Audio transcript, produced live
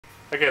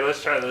Okay,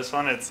 let's try this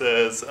one. It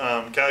says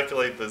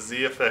calculate the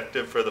Z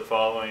effective for the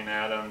following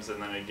atoms,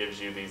 and then it gives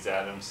you these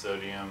atoms: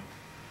 sodium,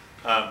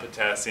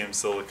 potassium,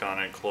 silicon,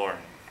 and chlorine.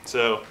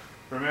 So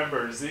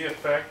remember, Z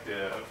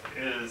effective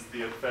is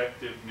the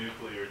effective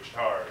nuclear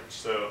charge.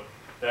 So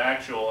the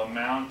actual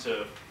amount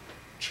of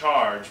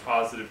charge,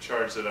 positive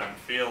charge that I'm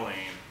feeling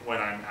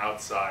when I'm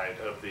outside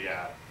of the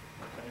atom.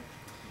 Okay?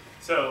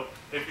 So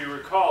if you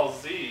recall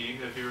Z,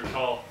 if you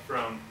recall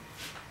from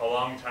a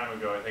long time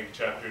ago, I think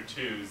chapter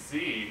 2,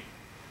 Z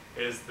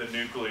is the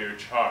nuclear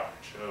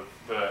charge of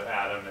the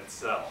atom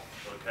itself,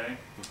 okay?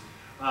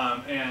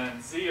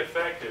 And Z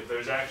effective,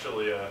 there's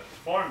actually a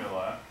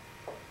formula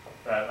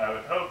that I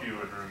would hope you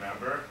would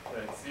remember,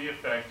 that Z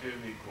effective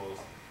equals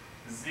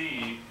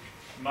Z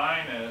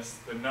minus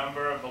the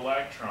number of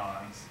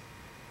electrons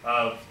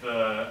of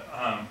the,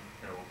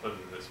 here we'll put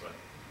it this way,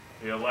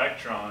 the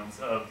electrons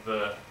of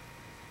the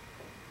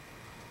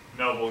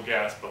noble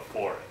gas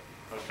before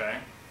it, okay?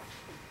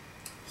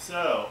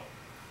 So,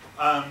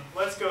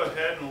 let's go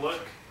ahead and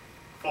look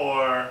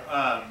for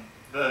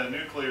the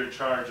nuclear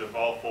charge of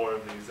all four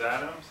of these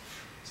atoms.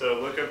 So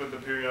look up at the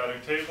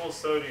periodic table.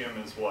 Sodium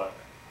is what?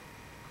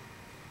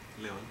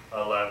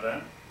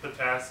 11.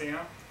 Potassium?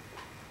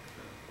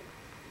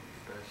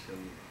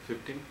 Potassium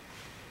 15.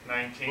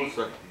 19. Oh,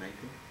 sorry,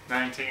 19.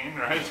 19,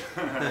 right?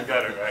 I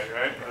got it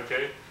right?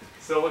 Okay.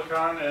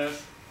 Silicon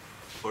is?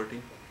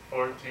 14.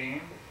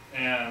 14.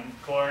 And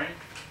chlorine?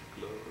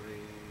 Chlorine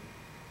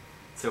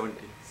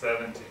 17.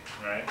 17,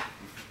 right?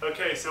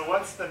 Okay, so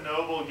what's the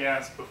noble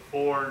gas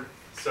before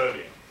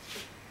sodium?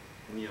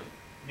 Neon.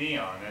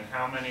 Neon. And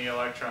how many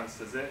electrons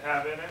does it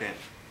have in it? 10.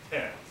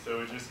 10. So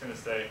we're just going to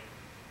say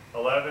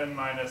 11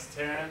 minus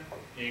 10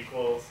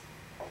 equals,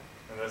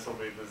 and this will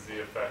be the Z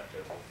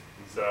effective.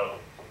 So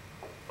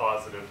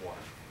positive 1.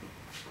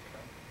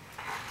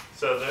 Okay.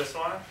 So this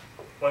one,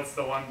 what's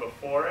the one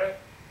before it?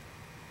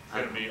 It's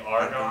going to be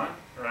argon,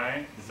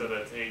 right? So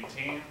that's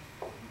 18.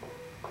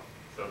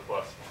 So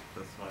plus 1.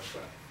 Plus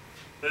Like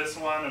that. This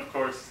one, of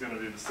course, is going to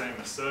be the same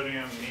as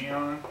sodium,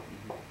 neon.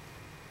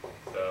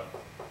 So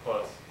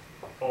plus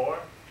 4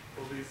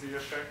 will be Z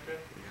effective.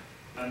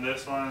 Yeah. And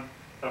this one,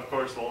 of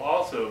course, will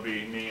also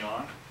be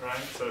neon,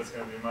 right? So it's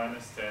going to be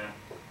minus 10,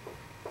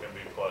 it's going to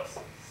be plus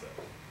 7.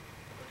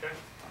 Okay?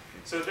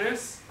 So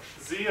this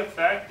Z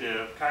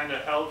effective kind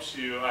of helps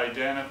you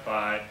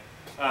identify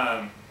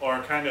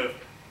or kind of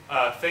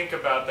think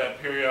about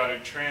that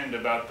periodic trend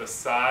about the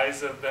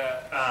size of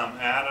the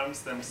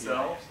atoms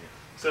themselves. Yeah.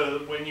 So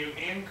that when you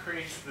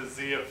increase the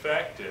Z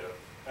effective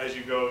as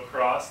you go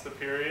across the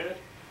period,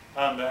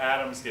 the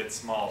atoms get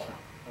smaller.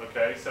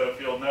 Okay, so if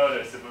you'll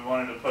notice, if we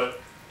wanted to put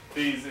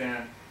these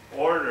in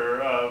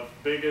order of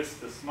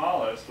biggest to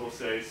smallest, we'll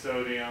say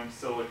sodium,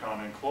 silicon,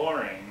 and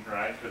chlorine,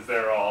 right? Because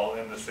they're all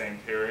in the same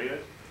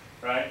period,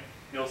 right?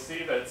 You'll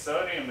see that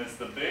sodium is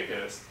the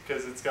biggest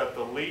because it's got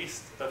the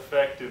least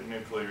effective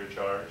nuclear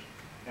charge,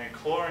 and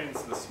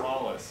chlorine's the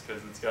smallest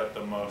because it's got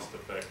the most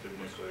effective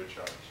nuclear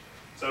charge.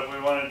 So if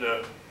we wanted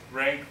to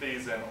rank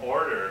these in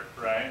order,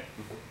 right?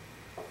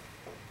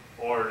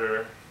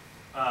 Order,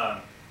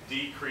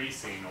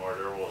 decreasing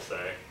order, we'll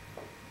say.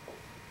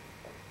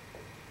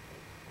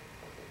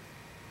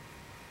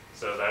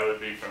 So that would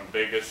be from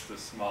biggest to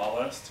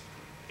smallest.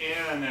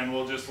 And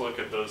we'll just look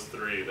at those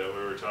three that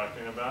we were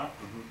talking about.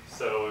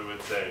 So we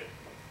would say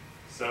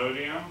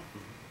sodium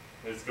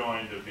is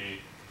going to be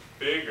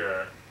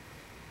bigger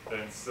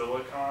than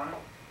silicon,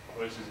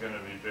 which is going to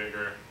be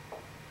bigger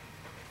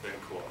than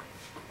chlorine,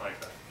 like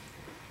that.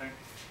 Okay.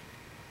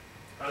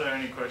 Are there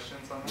any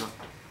questions on that?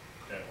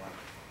 Okay,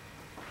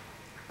 one.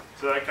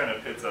 So that kind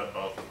of picks up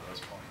both of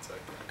those points, I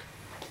think.